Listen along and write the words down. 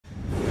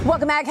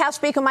Welcome back. House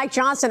Speaker Mike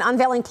Johnson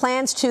unveiling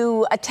plans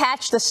to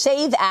attach the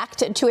SAVE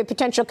Act to a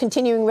potential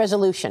continuing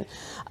resolution.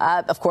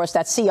 Of course,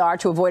 that's CR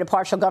to avoid a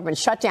partial government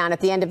shutdown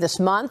at the end of this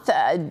month.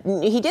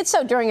 He did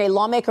so during a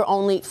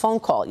lawmaker-only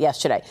phone call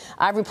yesterday.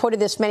 I've reported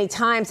this many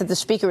times that the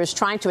Speaker is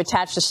trying to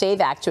attach the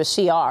SAVE Act to a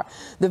CR.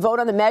 The vote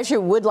on the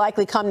measure would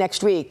likely come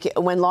next week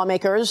when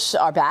lawmakers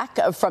are back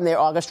from their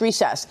August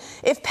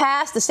recess. If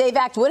passed, the SAVE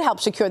Act would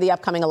help secure the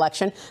upcoming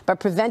election by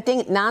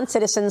preventing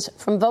non-citizens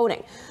from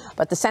voting.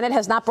 But the Senate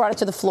has not brought it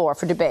to the floor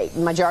for debate.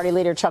 Majority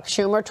Leader Chuck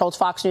Schumer told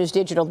Fox News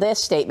Digital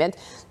this statement: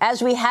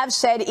 "As we have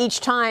said each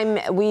time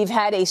we've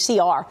had a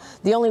CR,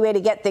 the only way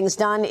to get things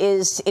done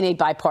is in a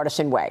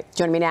bipartisan way."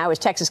 Joining me now is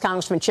Texas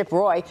Congressman Chip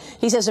Roy.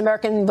 He says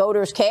American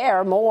voters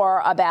care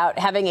more about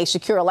having a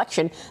secure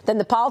election than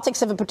the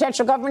politics of a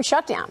potential government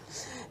shutdown.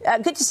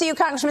 Good to see you,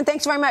 Congressman.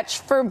 Thanks very much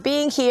for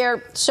being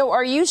here. So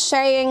are you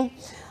saying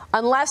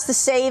unless the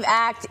SAVE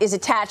Act is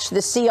attached to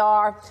the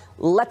CR,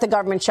 let the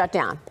government shut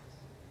down?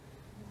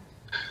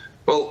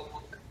 Well,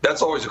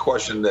 that's always a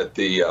question that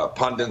the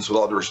pundits, with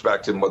all due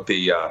respect, and what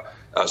the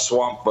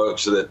swamp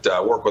folks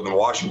that work with in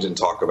Washington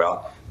talk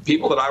about.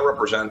 People that I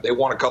represent, they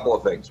want a couple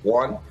of things.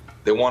 One,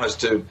 they want us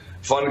to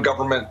fund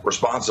government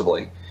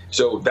responsibly.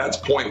 So that's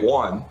point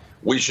one.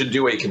 We should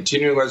do a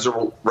continuing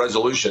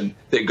resolution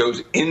that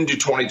goes into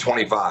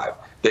 2025,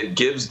 that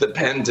gives the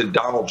pen to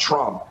Donald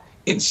Trump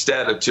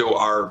instead of to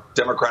our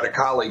Democratic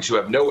colleagues who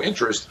have no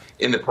interest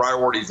in the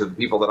priorities of the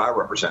people that I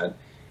represent.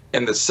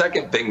 And the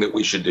second thing that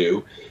we should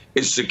do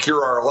is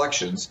secure our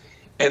elections.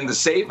 And the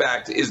SAVE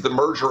Act is the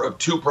merger of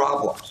two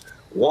problems.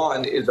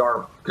 One is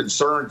our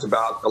concerns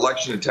about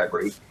election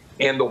integrity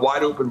and the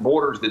wide open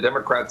borders the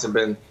Democrats have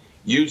been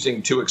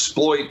using to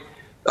exploit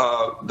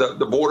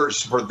the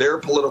borders for their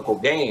political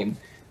gain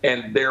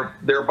and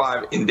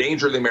thereby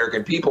endanger the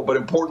American people, but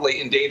importantly,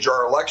 endanger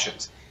our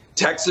elections.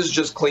 Texas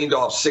just cleaned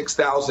off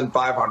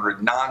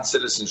 6,500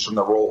 non-citizens from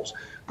the rolls.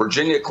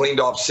 Virginia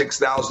cleaned off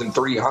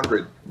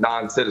 6,300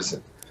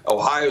 non-citizens.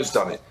 Ohio's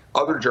done it.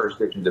 Other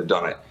jurisdictions have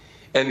done it.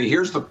 And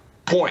here's the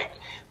point.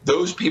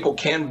 Those people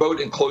can vote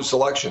in close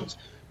elections.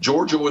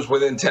 Georgia was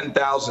within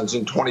 10,000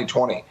 in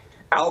 2020.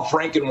 Al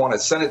Franken won a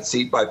Senate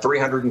seat by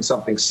 300 and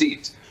something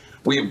seats.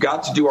 We have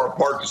got to do our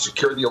part to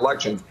secure the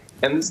election.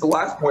 And this is the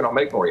last point I'll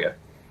make, Maria.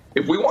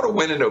 If we want to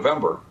win in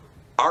November,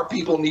 our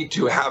people need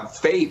to have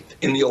faith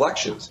in the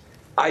elections.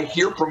 I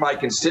hear from my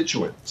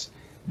constituents.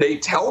 They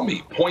tell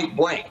me point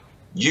blank,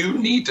 you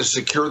need to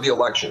secure the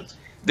elections.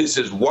 This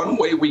is one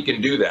way we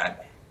can do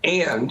that.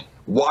 And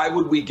why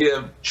would we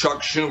give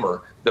Chuck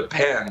Schumer the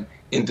pen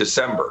in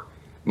December?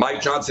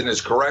 Mike Johnson is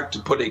correct to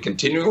put a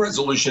continuing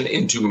resolution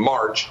into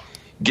March,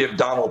 give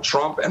Donald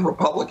Trump and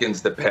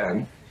Republicans the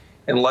pen,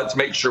 and let's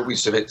make sure we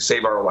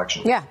save our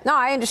election. Yeah, no,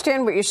 I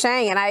understand what you're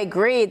saying, and I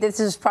agree. This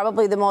is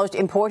probably the most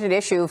important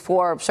issue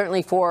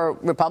certainly for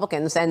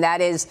Republicans, and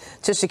that is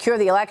to secure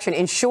the election,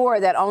 ensure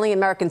that only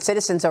American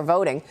citizens are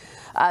voting.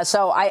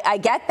 So I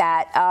get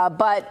that,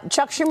 but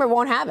Chuck Schumer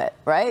won't have it,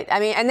 right? I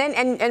mean, and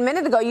then a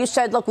minute ago you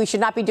said, look, we should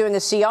not be doing a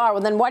CR.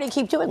 Well, then why do you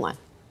keep doing one?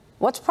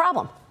 What's the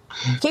problem?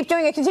 Keep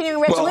doing a continuing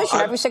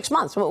resolution every 6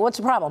 months. What's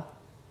the problem?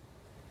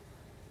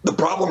 The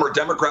problem are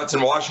Democrats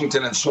in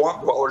Washington and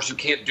swamp dwellers who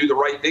can't do the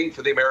right thing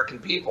for the American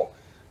people.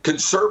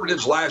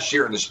 Conservatives last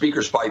year in the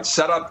speaker's fight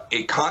set up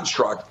a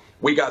construct.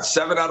 We got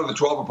 7 out of the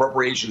 12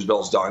 appropriations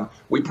bills done.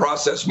 We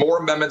processed more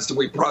amendments than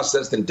we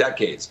processed in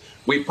decades.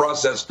 We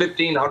processed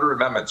 1,500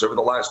 amendments over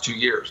the last 2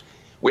 years.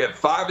 We have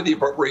 5 of the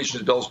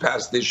appropriations bills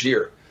passed this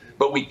year.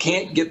 But we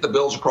can't get the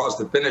bills across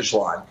the finish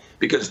line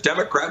because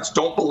Democrats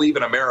don't believe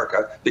in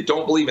America. They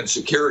don't believe in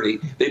security.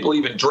 They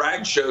believe in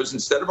drag shows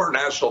instead of our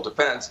national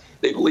defense.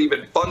 They believe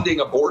in funding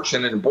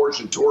abortion and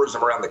abortion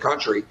tourism around the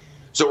country.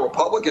 So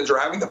Republicans are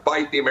having the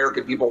fight the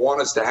American people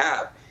want us to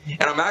have.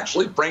 And I'm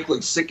actually,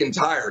 frankly, sick and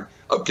tired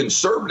of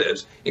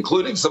conservatives,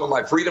 including some of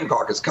my Freedom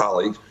Caucus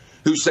colleagues,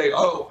 who say,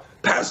 oh,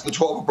 pass the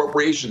 12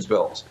 appropriations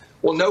bills.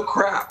 Well, no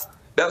crap.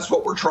 That's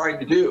what we're trying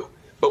to do.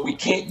 But we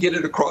can't get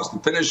it across the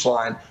finish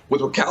line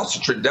with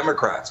recalcitrant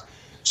Democrats.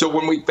 So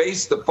when we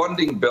face the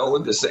funding bill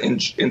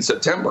in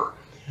September,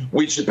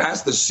 we should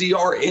pass the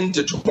CR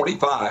into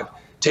 25,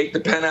 take the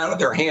pen out of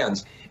their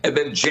hands, and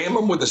then jam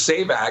them with the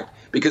SAVE Act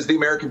because the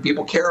American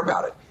people care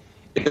about it.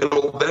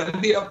 It'll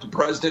then be up to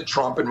President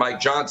Trump and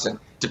Mike Johnson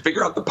to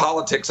figure out the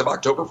politics of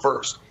October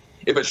 1st.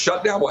 If a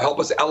shutdown will help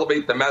us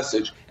elevate the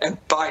message and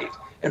fight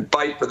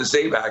for the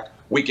SAVE Act,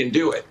 we can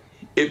do it.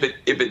 If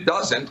it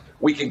doesn't,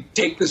 we can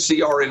take the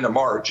CR into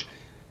March,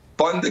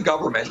 fund the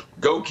government,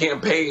 go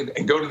campaign,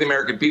 and go to the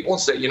American people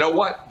and say, you know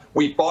what?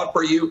 We fought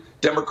for you.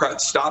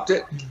 Democrats stopped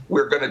it.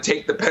 We're going to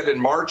take the pen in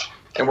March,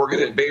 and we're going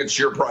to advance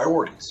your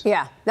priorities.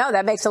 Yeah, no,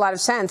 that makes a lot of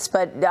sense.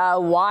 But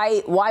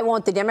why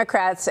won't the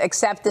Democrats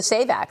accept the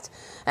SAVE Act?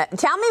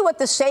 Tell me what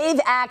the SAVE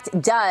Act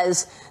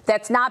does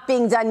that's not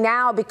being done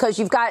now, because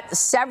you've got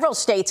several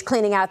states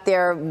cleaning out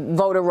their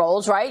voter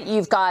rolls, right?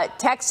 You've got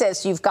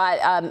Texas, you've got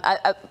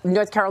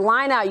North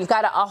Carolina, you've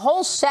got a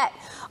whole set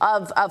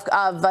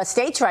of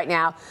states right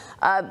now,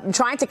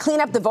 trying to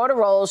clean up the voter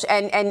rolls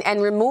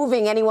and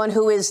removing anyone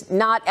who is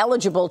not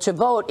eligible to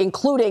vote,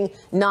 including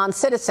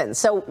non-citizens.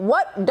 So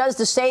what does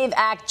the SAVE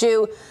Act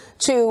do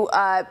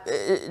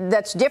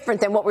that's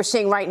different than what we're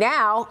seeing right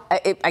now?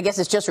 I guess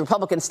it's just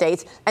Republican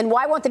states. And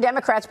why won't the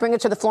Democrats bring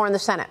it to the floor in the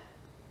Senate?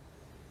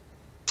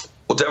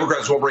 Well,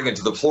 Democrats won't bring it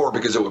to the floor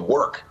because it would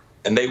work.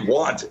 And they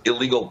want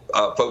illegal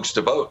folks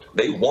to vote.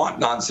 They want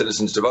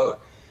non-citizens to vote.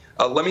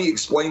 Let me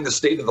explain the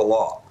state of the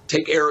law.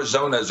 Take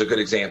Arizona as a good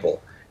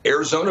example.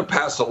 Arizona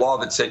passed a law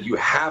that said you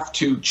have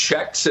to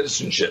check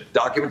citizenship,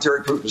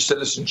 documentary proof of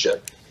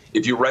citizenship,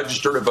 if you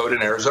register to vote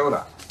in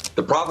Arizona.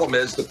 The problem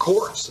is the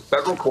courts,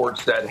 federal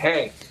courts said,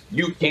 hey,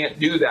 you can't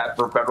do that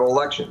for federal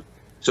election.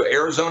 So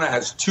Arizona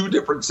has two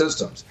different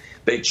systems.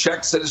 They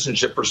check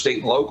citizenship for state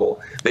and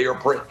local. They are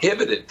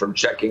prohibited from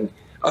checking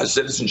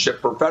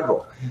citizenship for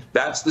federal.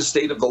 That's the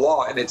state of the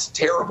law, and it's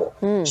terrible.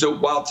 So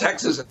while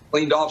Texas has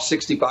cleaned off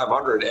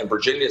 6,500 and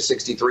Virginia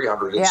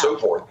 6,300 and so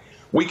forth,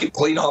 we could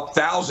clean up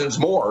thousands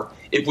more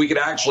if we could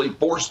actually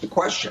force the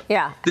question.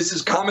 This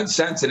is common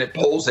sense, and it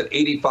polls at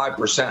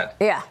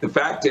 85%. The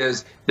fact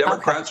is,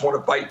 Democrats want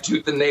to fight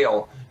tooth and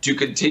nail to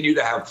continue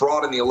to have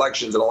fraud in the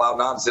elections and allow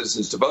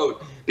non-citizens to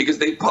vote because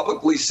they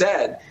publicly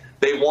said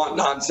they want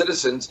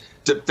non-citizens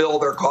to fill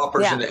their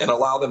coffers and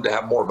allow them to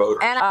have more voters.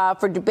 And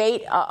for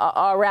debate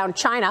around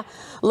China,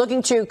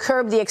 looking to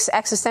curb the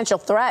existential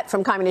threat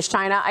from communist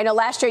China. I know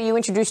last year you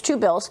introduced two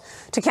bills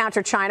to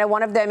counter China,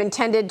 one of them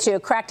intended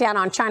to crack down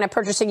on China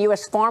purchasing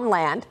U.S.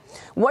 farmland.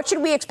 What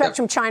should we expect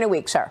from China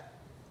Week, sir?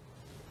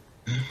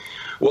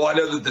 Well, I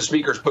know that the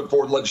speaker's put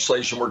forward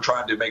legislation. We're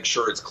trying to make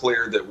sure it's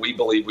clear that we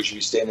believe we should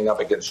be standing up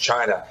against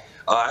China.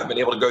 I've been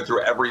able to go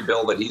through every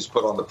bill that he's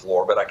put on the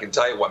floor, but I can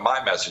tell you what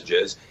my message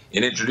is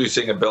in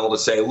introducing a bill to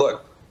say,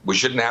 look, we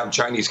shouldn't have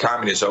Chinese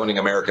communists owning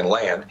American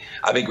land.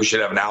 I think we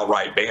should have an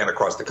outright ban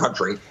across the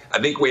country. I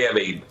think we have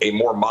a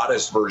more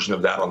modest version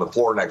of that on the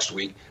floor next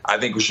week. I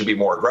think we should be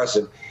more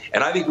aggressive.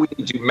 And I think we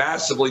need to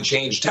massively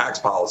change tax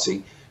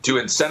policy to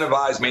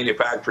incentivize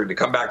manufacturing to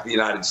come back to the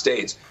United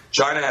States.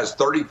 China has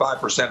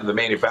 35% of the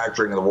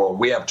manufacturing in the world.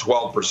 We have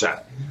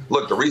 12%.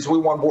 Look, the reason we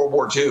won World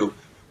War II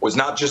was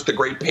not just the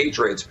great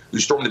patriots who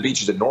stormed the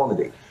beaches at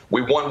Normandy.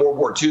 We won World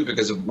War II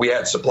because we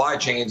had supply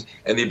chains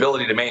and the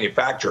ability to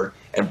manufacture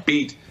and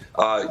beat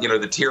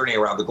the tyranny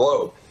around the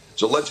globe.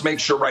 So let's make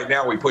sure right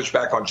now we push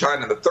back on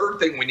China. The third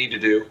thing we need to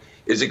do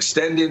is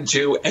extend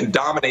into and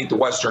dominate the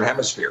Western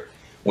Hemisphere.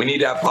 We need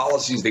to have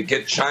policies that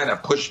get China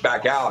pushed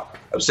back out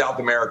of South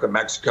America,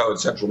 Mexico, and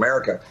Central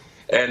America.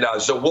 And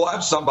so we'll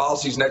have some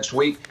policies next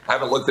week. I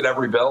haven't looked at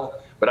every bill,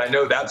 but I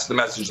know that's the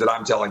message that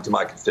I'm telling to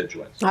my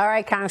constituents. All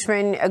right,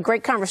 Congressman, a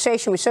great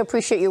conversation. We so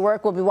appreciate your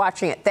work. We'll be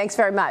watching it. Thanks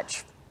very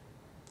much.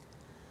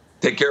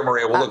 Take care,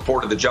 Maria. We'll look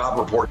forward to the job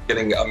report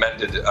getting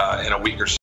amended in a week or so.